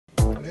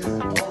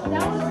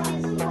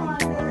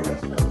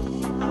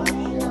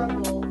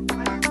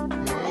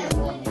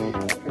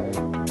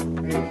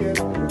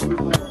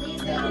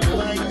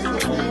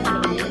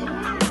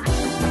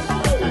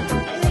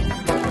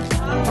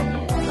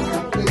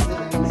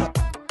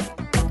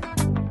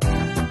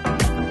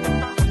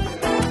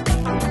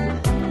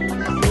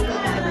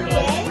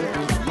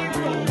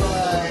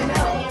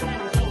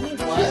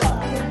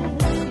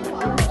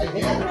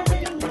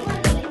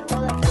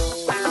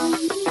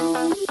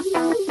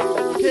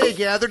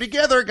Okay, gather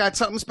together. Got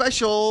something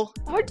special.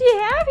 What do you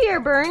have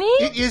here, Bernie?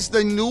 It is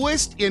the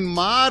newest in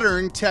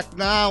modern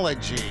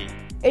technology.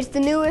 It's the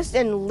newest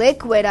in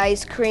liquid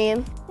ice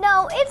cream.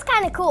 No, it's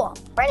kind of cool.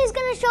 Bernie's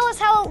going to show us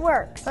how it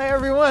works. Hi,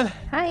 everyone.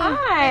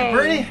 Hi. Hey,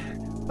 Bernie,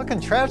 what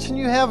contraption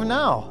you have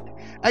now?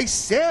 I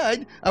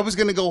said I was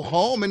going to go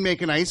home and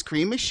make an ice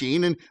cream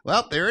machine, and,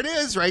 well, there it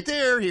is, right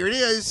there. Here it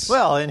is.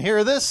 Well, and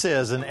here this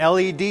is, an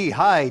LED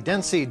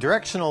high-density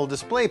directional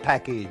display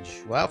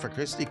package. Wow, for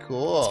Christy,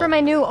 cool. It's for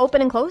my new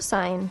open and close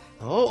sign.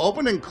 Oh,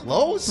 open and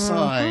close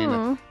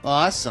sign.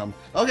 Awesome.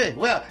 Okay,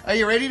 well, are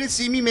you ready to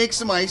see me make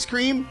some ice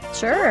cream?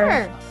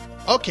 Sure.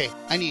 Okay,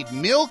 I need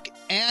milk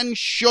and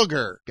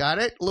sugar. Got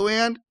it,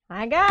 Luann?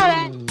 I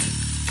got it.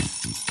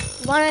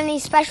 Want any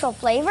special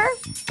flavor?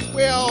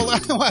 Well,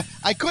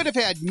 I could have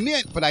had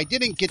mint, but I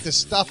didn't get the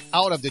stuff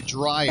out of the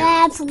dryer.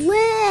 That's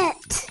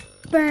lit,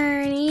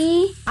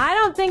 Bernie. I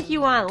don't think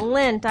you want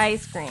Lindt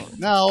ice cream.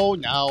 No.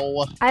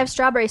 I have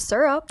strawberry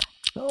syrup.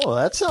 Oh,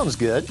 that sounds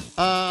good.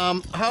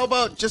 How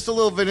about just a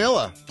little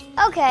vanilla?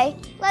 Okay,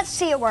 let's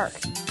see it work.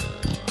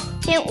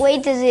 Can't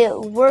wait to see it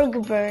work,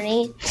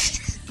 Bernie.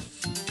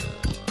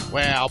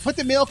 Well, put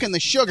the milk and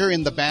the sugar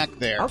in the back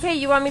there. Okay,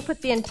 you want me to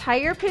put the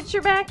entire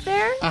pitcher back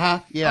there? Uh-huh,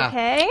 yeah.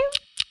 Okay.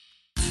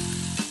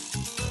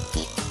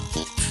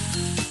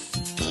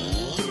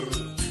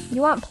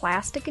 You want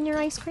plastic in your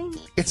ice cream?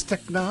 It's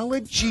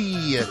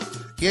technology.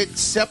 It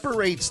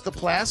separates the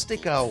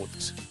plastic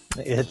out.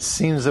 It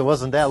seems it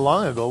wasn't that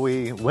long ago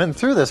we went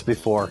through this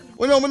before.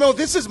 Well, no,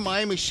 this is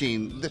my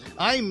machine.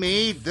 I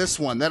made this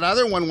one. That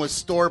other one was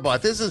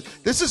store-bought. This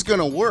is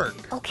going to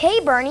work. Okay,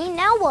 Bernie,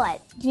 now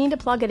what? Do you need to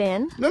plug it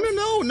in?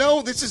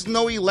 No. This is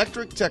no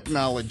electric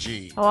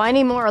technology. Oh, I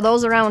need more of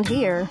those around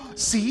here.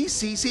 See.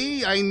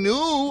 I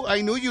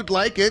knew you'd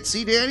like it.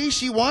 See, Danny,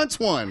 she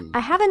wants one. I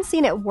haven't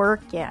seen it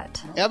work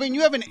yet. Evan,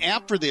 you have an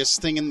app for this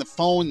thing in the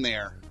phone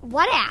there.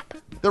 What app?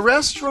 The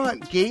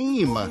restaurant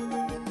game.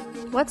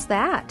 What's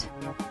that?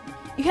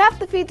 You have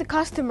to feed the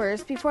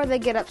customers before they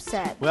get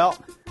upset. Well,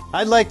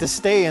 I'd like to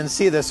stay and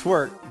see this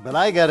work, but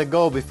I gotta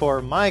go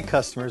before my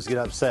customers get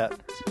upset.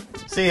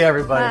 See you,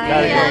 everybody.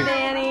 Gotta go.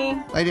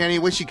 Danny. Hi, Danny.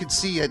 Wish you could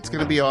see it. It's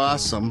going to be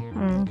awesome.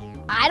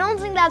 I don't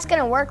think that's going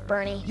to work,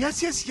 Bernie.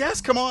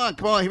 Yes. Come on.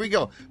 Here we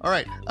go. All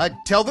right.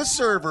 Tell the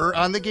server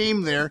on the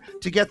game there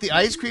to get the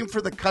ice cream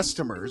for the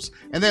customers.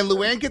 And then,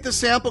 Luann, get the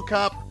sample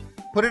cup.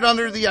 Put it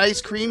under the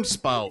ice cream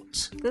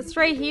spout. This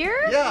right here?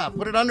 Yeah,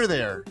 put it under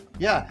there.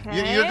 Yeah,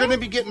 Okay. You're going to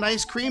be getting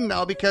ice cream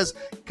now because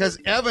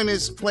Evan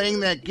is playing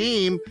that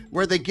game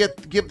where they give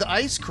the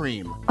ice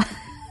cream.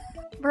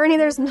 Bernie,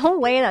 there's no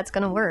way that's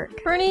going to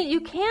work. Bernie,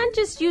 you can't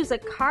just use a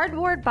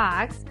cardboard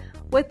box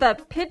with a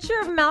pitcher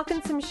of milk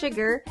and some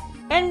sugar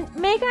and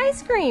make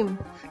ice cream.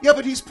 Yeah,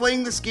 but he's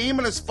playing this game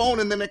on his phone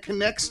and then it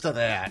connects to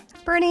that.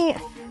 Bernie,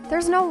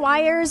 there's no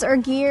wires or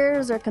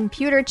gears or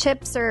computer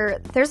chips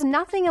there's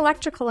nothing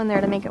electrical in there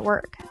to make it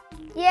work.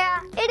 Yeah,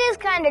 it is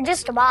kind of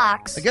just a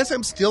box. I guess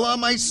I'm still on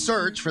my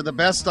search for the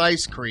best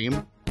ice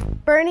cream.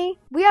 Bernie,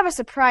 we have a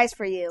surprise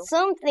for you.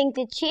 Something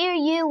to cheer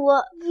you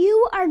up.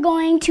 You are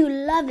going to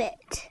love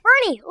it.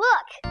 Bernie,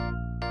 look.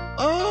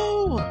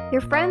 Oh!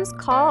 Your friends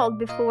called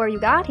before you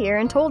got here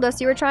and told us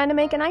you were trying to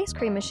make an ice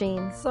cream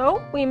machine.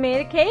 So we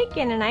made a cake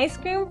and an ice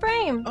cream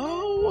frame.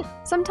 Oh!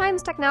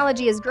 Sometimes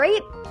technology is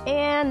great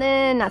and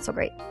then not so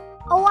great.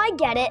 Oh, I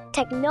get it.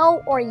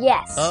 Techno or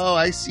yes. Oh,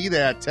 I see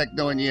that.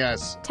 Techno and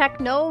yes. Tech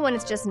no when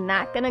it's just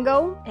not gonna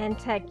go. And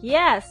tech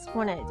yes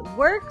when it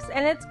works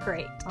and it's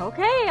great.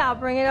 Okay, I'll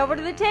bring it over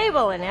to the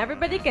table and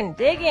everybody can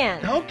dig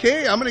in.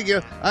 Okay, I'm gonna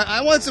give.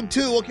 I want some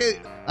too. Okay,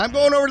 I'm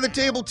going over to the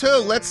table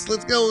too. Let's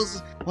go.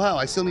 Wow,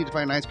 I still need to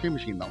find an ice cream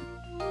machine though.